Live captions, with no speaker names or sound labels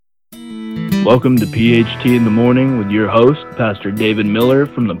Welcome to PHT in the Morning with your host, Pastor David Miller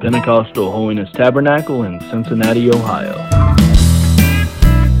from the Pentecostal Holiness Tabernacle in Cincinnati, Ohio.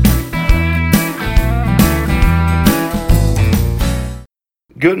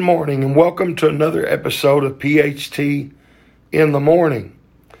 Good morning and welcome to another episode of PHT in the Morning.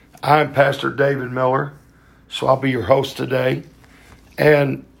 I'm Pastor David Miller, so I'll be your host today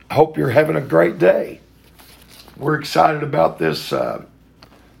and hope you're having a great day. We're excited about this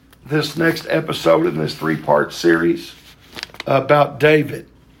next episode in this three-part series about David.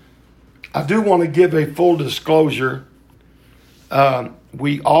 I do want to give a full disclosure.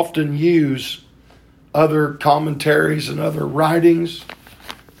 We often use other commentaries and other writings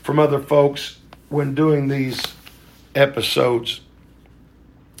from other folks when doing these episodes.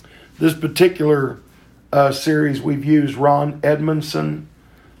 This particular series, we've used Ron Edmondson,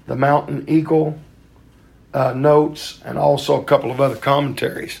 the Mountain Eagle notes, and also a couple of other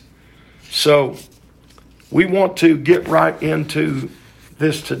commentaries. So we want to get right into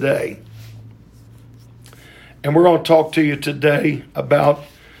this today. And we're going to talk to you today about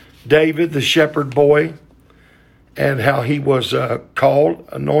David, the shepherd boy, and how he was called,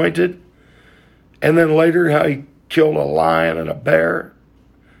 anointed, and then later how he killed a lion and a bear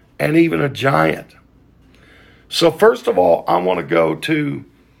and even a giant. So first of all, I want to go to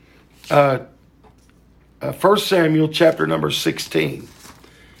 1 Samuel chapter number 16.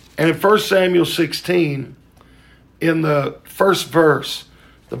 And in 1 Samuel 16, in the first verse,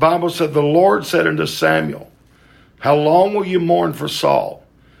 the Bible said, "The Lord said unto Samuel, How long will you mourn for Saul,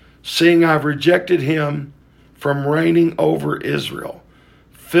 seeing I have rejected him from reigning over Israel?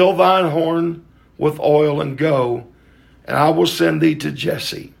 Fill thine horn with oil and go, and I will send thee to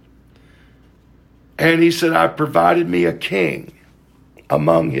Jesse." And he said, "I provided me a king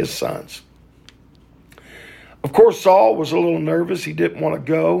among his sons." Of course, Saul was a little nervous. He didn't want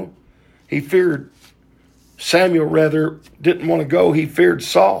to go. Samuel didn't want to go. He feared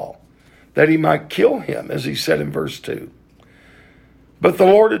Saul, that he might kill him, as he said in verse 2. But the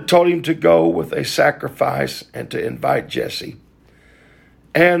Lord had told him to go with a sacrifice and to invite Jesse.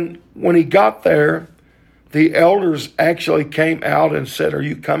 And when he got there, the elders actually came out and said, "Are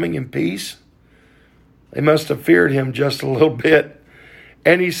you coming in peace?" They must have feared him just a little bit.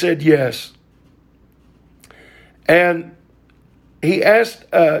 And he said, "Yes." And he asked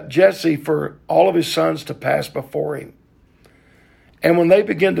Jesse for all of his sons to pass before him. And when they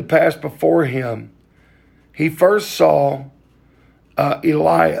began to pass before him, he first saw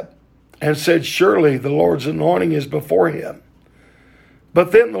Eliab and said, "Surely the Lord's anointing is before him."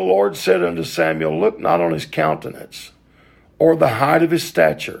 But then the Lord said unto Samuel, "Look not on his countenance or the height of his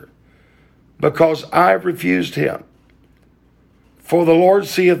stature, because I have refused him. For the Lord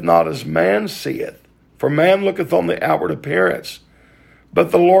seeth not as man seeth. For man looketh on the outward appearance, but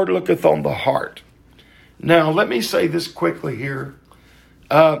the Lord looketh on the heart." Now, let me say this quickly here.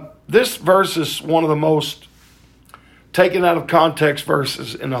 This verse is one of the most taken out of context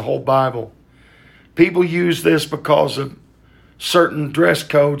verses in the whole Bible. People use this because of certain dress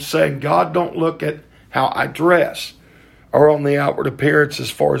codes, saying God don't look at how I dress or on the outward appearance as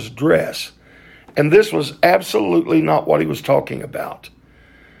far as dress. And this was absolutely not what he was talking about.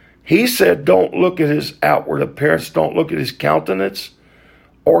 He said, don't look at his outward appearance, don't look at his countenance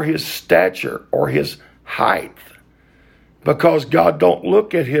or his stature or his height, because God don't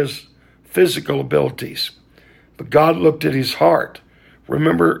look at his physical abilities, but God looked at his heart.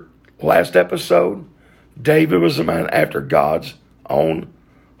 Remember last episode, David was a man after God's own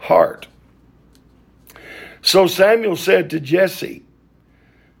heart. So Samuel said to Jesse,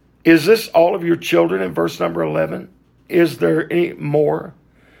 "Is this all of your children?" in verse number 11. "Is there any more?"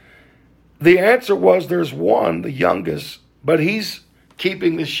 The answer was, "There's one, the youngest, but he's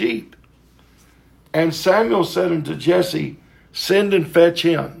keeping the sheep." And Samuel said unto Jesse, "Send and fetch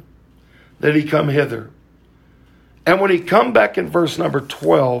him, that he come hither." And when he come back in verse number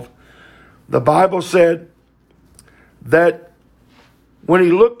 12, the Bible said that when he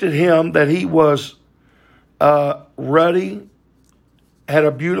looked at him, that he was ruddy, had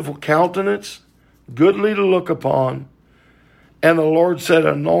a beautiful countenance, goodly to look upon. And the Lord said,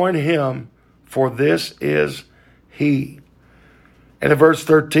 "Anoint him, for this is he." And in verse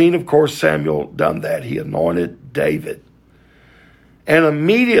 13, of course, Samuel done that. He anointed David. And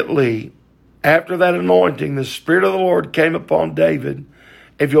immediately after that anointing, the Spirit of the Lord came upon David.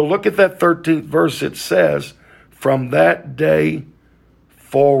 If you'll look at that 13th verse, it says, "From that day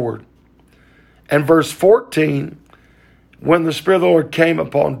forward." And verse 14, when the Spirit of the Lord came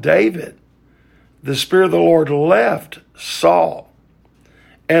upon David, the Spirit of the Lord left Saul,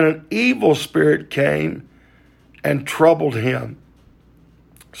 and an evil spirit came and troubled him.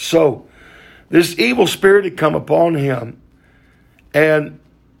 So This evil spirit had come upon him, and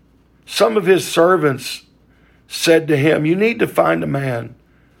some of his servants said to him, "You need to find a man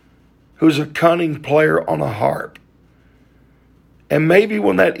who's a cunning player on a harp. And maybe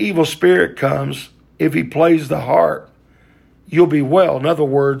when that evil spirit comes, if he plays the harp, you'll be well." In other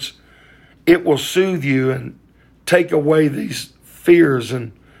words, it will soothe you and take away these fears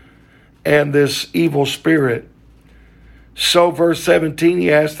and this evil spirit. So verse 17,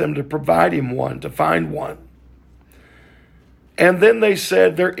 he asked them to provide him one, to find one. And then they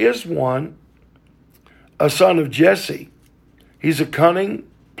said, "There is one, a son of Jesse. He's a cunning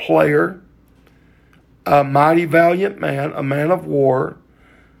player, a mighty valiant man, a man of war,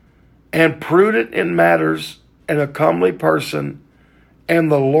 and prudent in matters, and a comely person, and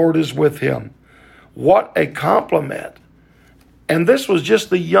the Lord is with him." What a compliment. And this was just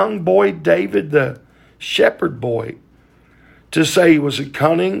the young boy David, the shepherd boy, to say he was a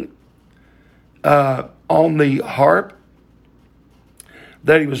cunning on the harp,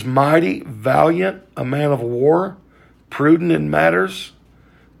 that he was mighty, valiant, a man of war, prudent in matters,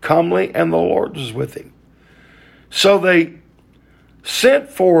 comely, and the Lord was with him. So they sent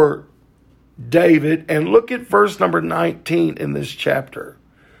for David, and look at verse number 19 in this chapter.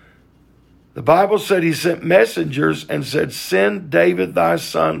 The Bible said he sent messengers and said, "Send David thy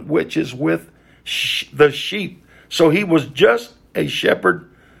son, which is with the sheep." So he was just a shepherd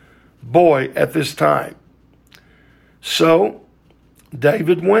boy at this time. So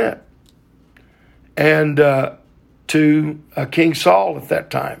David went and to King Saul at that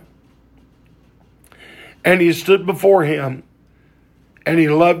time. And he stood before him, and he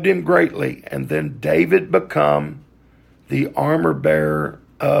loved him greatly. And then David became the armor bearer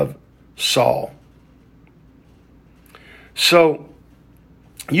of Saul. So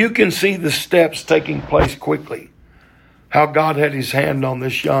you can see the steps taking place quickly, how God had his hand on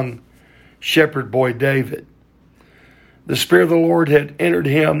this young shepherd boy David. The Spirit of the Lord had entered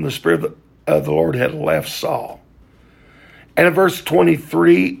him. The Spirit of the Lord had left Saul. And in verse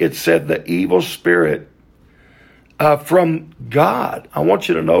 23, it said the evil spirit from God. I want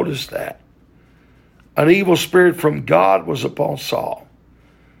you to notice that. An evil spirit from God was upon Saul.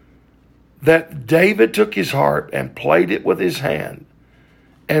 That David took his harp and played it with his hand,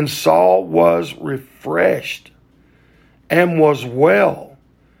 and Saul was refreshed and was well,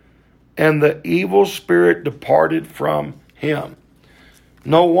 and the evil spirit departed from him.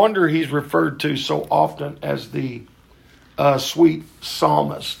 No wonder he's referred to so often as the sweet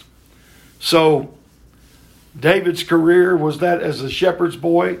psalmist. So David's career was that as a shepherd's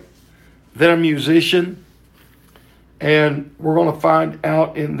boy, then a musician, and we're going to find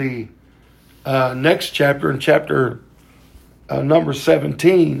out in the next chapter, in chapter number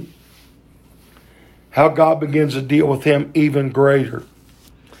 17, how God begins to deal with him even greater.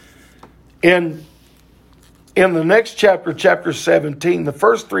 In the next chapter, chapter 17, the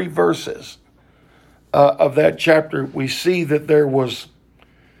first 3 verses of that chapter, we see that there was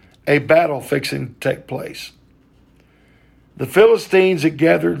a battle fixing to take place. The Philistines had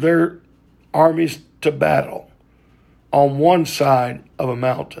gathered their armies to battle on one side of a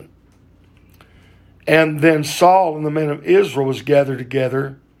mountain. And then Saul and the men of Israel was gathered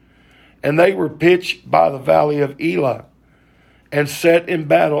together, and they were pitched by the valley of Elah and set in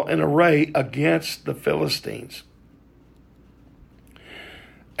battle in array against the Philistines.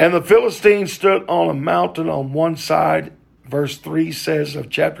 And the Philistines stood on a mountain on one side, verse 3 says of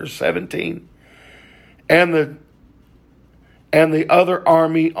chapter 17, and the other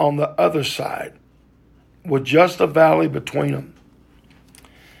army on the other side, with just a valley between them.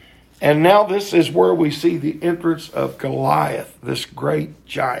 And now this is where we see the entrance of Goliath, this great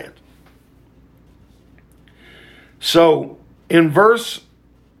giant. So in verse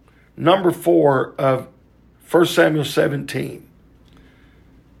number 4 of 1 Samuel 17,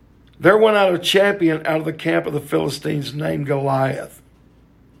 there went out a champion out of the camp of the Philistines named Goliath.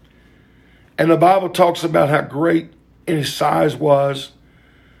 And the Bible talks about how great in his size was.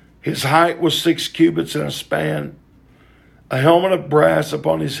 His height was 6 cubits and a span, a helmet of brass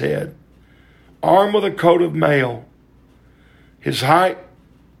upon his head, armed with a coat of mail. His height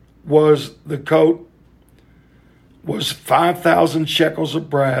was, the coat was 5,000 shekels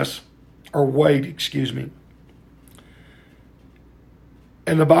of brass, or weight,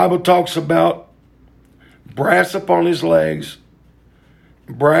 And the Bible talks about brass upon his legs,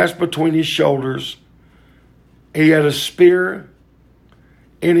 brass between his shoulders. He had a spear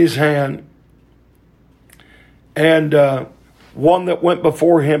in his hand, and one that went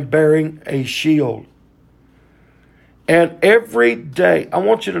before him bearing a shield. And every day, I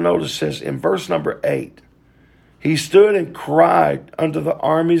want you to notice this in verse number 8, he stood and cried unto the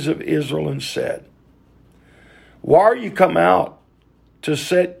armies of Israel and said, Why are you come out to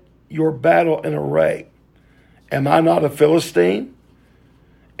set your battle in array? Am I not a Philistine?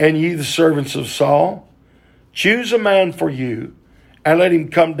 And ye the servants of Saul? Choose a man for you, and let him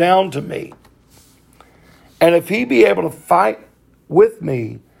come down to me. And if he be able to fight with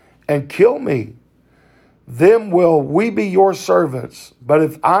me and kill me, then will we be your servants. But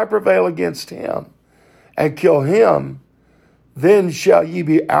if I prevail against him and kill him, then shall ye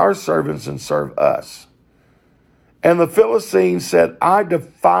be our servants and serve us. And the Philistines said, I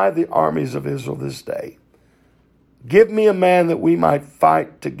defy the armies of Israel this day. Give me a man that we might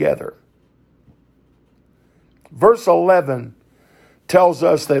fight together. Verse 11 tells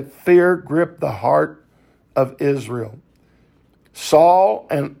us that fear gripped the heart of Israel. Saul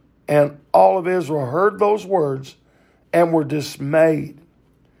and all of Israel heard those words and were dismayed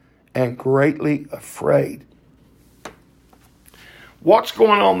and greatly afraid. What's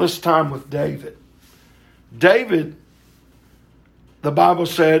going on this time with David? David, the Bible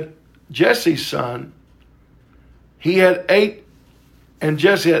said, Jesse's son, he had 8, and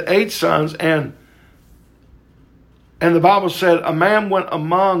Jesse had 8 sons, and the Bible said a man went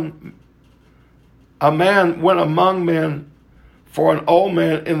among men for an old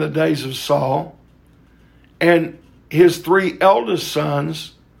man in the days of Saul, and his 3 eldest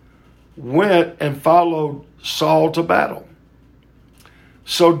sons went and followed Saul to battle.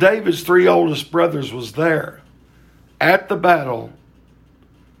 So David's 3 oldest brothers was there at the battle,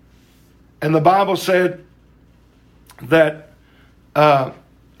 and the Bible said that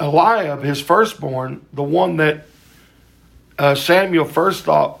Eliab, his firstborn, the one that Samuel first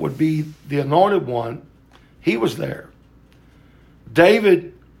thought would be the anointed one, he was there.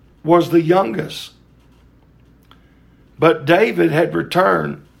 David was the youngest. But David had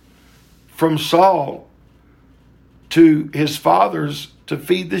returned from Saul to his fathers to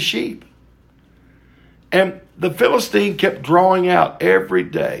feed the sheep. And the Philistine kept drawing out every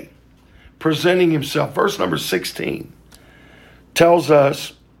day, presenting himself. Verse number 16 tells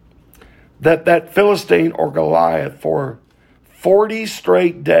us that Philistine or Goliath for 40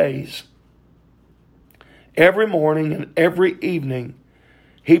 straight days, every morning and every evening,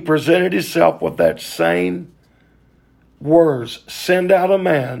 he presented himself with that same words, send out a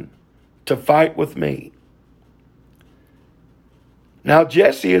man to fight with me. Now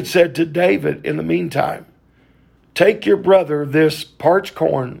Jesse had said to David in the meantime, take your brother this parched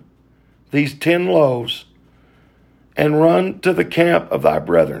corn, these 10 loaves, and run to the camp of thy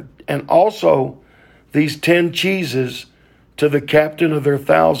brethren, and also these 10 cheeses to the captain of their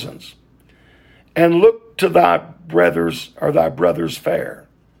thousands, and look to thy brother's fare,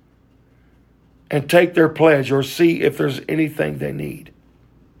 and take their pledge, or see if there's anything they need.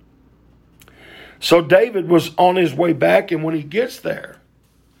 So David was on his way back, and when he gets there,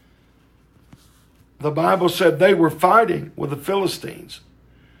 the Bible said they were fighting with the Philistines.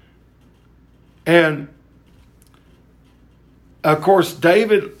 And of course,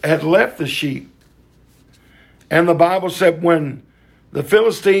 David had left the sheep. And the Bible said when the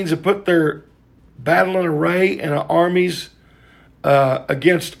Philistines had put their battle in array and armies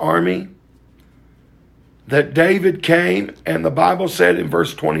against army, that David came, and the Bible said in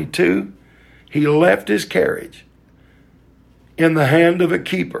verse 22, he left his carriage in the hand of a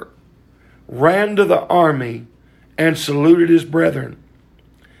keeper, ran to the army, and saluted his brethren.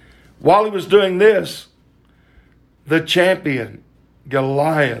 While he was doing this, the champion,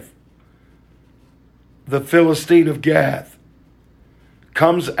 Goliath, the Philistine of Gath,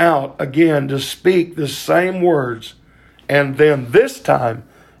 comes out again to speak the same words. And then this time,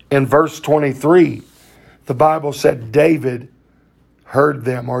 in verse 23, the Bible said David heard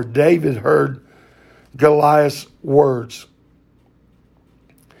them, or David heard Goliath's words.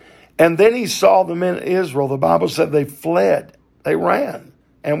 And then he saw the men of Israel. The Bible said they fled, they ran,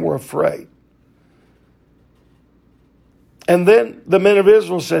 and were afraid. And then the men of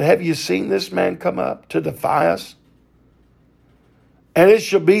Israel said, have you seen this man come up to defy us? And it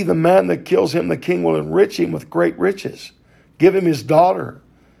shall be the man that kills him, the king will enrich him with great riches, give him his daughter,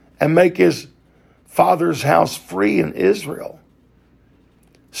 and make his father's house free in Israel.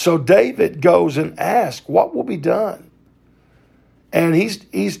 So David goes and asks, what will be done? And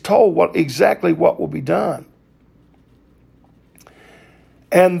he's told exactly what will be done.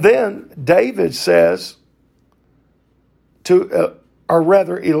 And then David says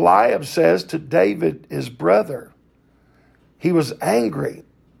Eliab says to David, his brother, he was angry.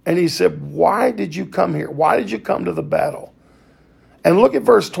 And he said, why did you come here? Why did you come to the battle? And look at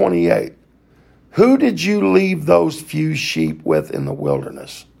verse 28. Who did you leave those few sheep with in the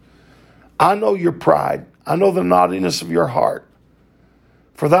wilderness? I know your pride I know the naughtiness of your heart.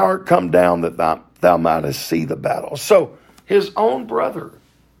 For thou art come down that thou mightest see the battle. So his own brother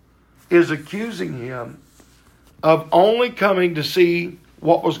is accusing him of only coming to see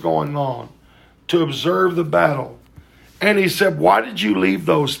what was going on, to observe the battle. And he said, why did you leave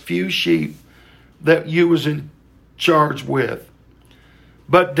those few sheep that you was in charge with?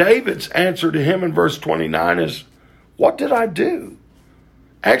 But David's answer to him in verse 29 is, what did I do?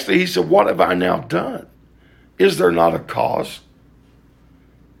 Actually, he said, what have I now done? Is there not a cause?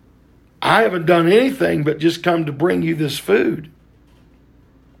 I haven't done anything but just come to bring you this food.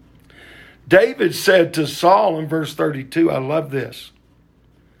 David said to Saul in verse 32, I love this.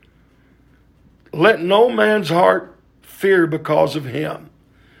 Let no man's heart fear because of him.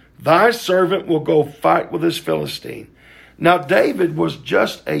 Thy servant will go fight with this Philistine. Now David was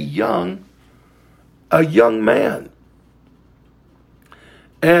just a young man.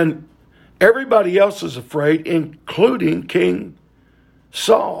 And everybody else is afraid, including King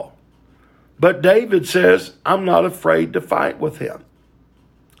Saul. But David says, I'm not afraid to fight with him.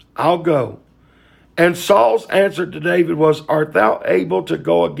 I'll go. And Saul's answer to David was, art thou able to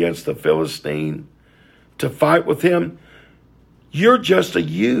go against the Philistine to fight with him? You're just a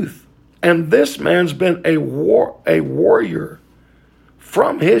youth. And this man's been a warrior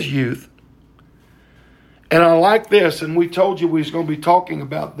from his youth. And I like this, and we told you we was going to be talking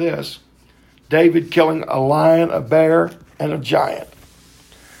about this. David killing a lion, a bear, and a giant.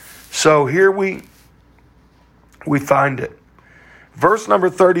 So here we find it. Verse number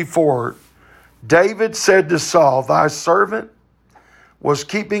 34, David said to Saul, thy servant was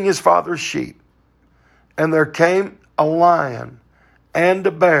keeping his father's sheep, and there came a lion and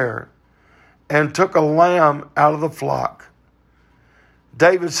a bear and took a lamb out of the flock.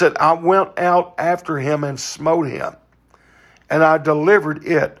 David said, I went out after him and smote him, and I delivered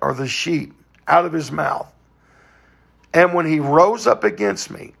it, or the sheep, out of his mouth. And when he rose up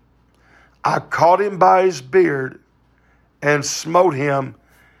against me, I caught him by his beard and smote him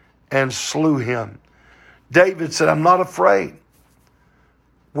and slew him. David said, I'm not afraid.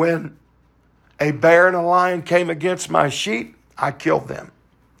 When a bear and a lion came against my sheep, I killed them.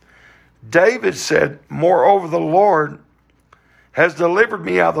 David said, moreover, the Lord has delivered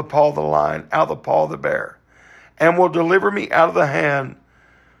me out of the paw of the lion, out of the paw of the bear, and will deliver me out of the hand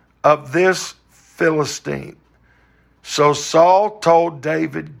of this Philistine. So Saul told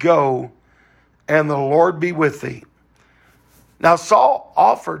David, go, and the Lord be with thee. Now Saul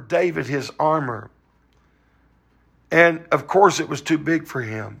offered David his armor, and of course it was too big for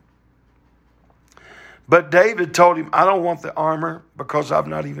him. But David told him, I don't want the armor because I've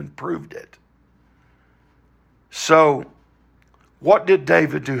not even proved it. So what did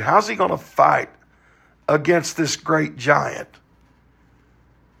David do? How's he going to fight against this great giant?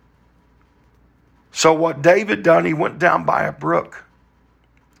 So what David done, he went down by a brook.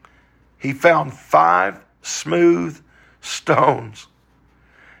 He found 5 smooth stones,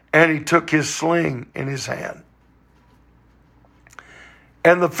 and he took his sling in his hand.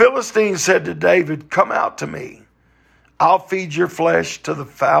 And the Philistine said to David, come out to me. I'll feed your flesh to the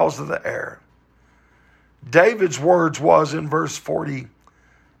fowls of the air. David's words was in verse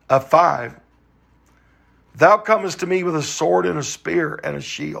 45, thou comest to me with a sword and a spear and a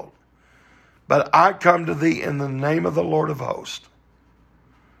shield, but I come to thee in the name of the Lord of hosts,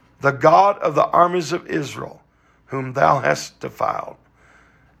 the God of the armies of Israel, whom thou hast defiled.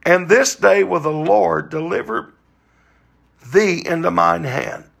 And this day will the Lord deliver thee into mine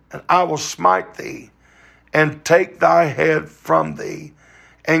hand, and I will smite thee, and take thy head from thee,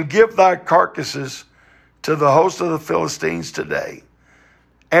 and give thy carcasses to the host of the Philistines today,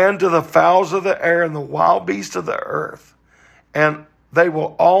 and to the fowls of the air and the wild beasts of the earth, and they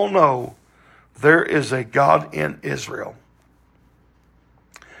will all know there is a God in Israel.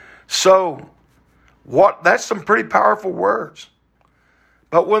 So, that's some pretty powerful words.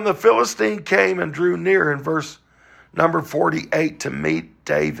 But when the Philistine came and drew near in verse number 48 to meet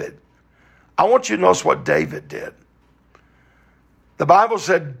David, I want you to notice what David did. The Bible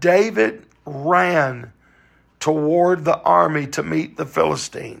said David ran toward the army to meet the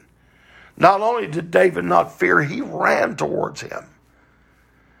Philistine. Not only did David not fear, he ran towards him.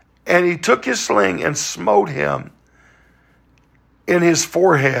 And he took his sling and smote him in his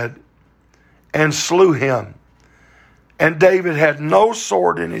forehead and slew him. And David had no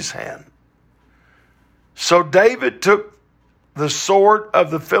sword in his hand. So David took the sword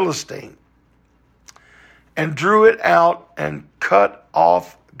of the Philistine and drew it out and cut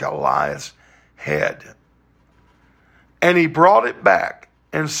off Goliath's head. And he brought it back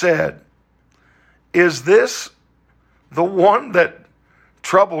and said, is this the one that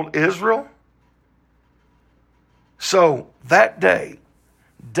troubled Israel? So that day,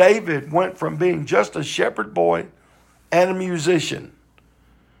 David went from being just a shepherd boy and a musician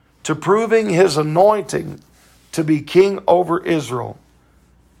to proving his anointing to be king over Israel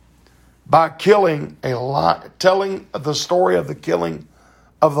by telling the story of the killing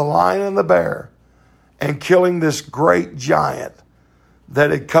of the lion and the bear and killing this great giant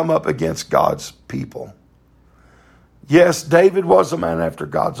that had come up against God's people. Yes, David was a man after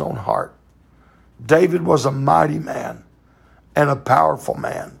God's own heart. David was a mighty man and a powerful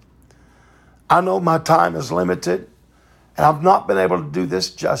man. I know my time is limited, and I've not been able to do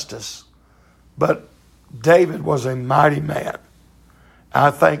this justice, but David was a mighty man. And I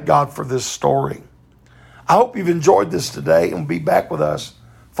thank God for this story. I hope you've enjoyed this today and will be back with us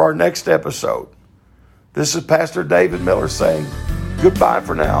for our next episode. This is Pastor David Miller saying goodbye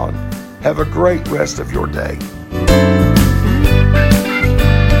for now and have a great rest of your day.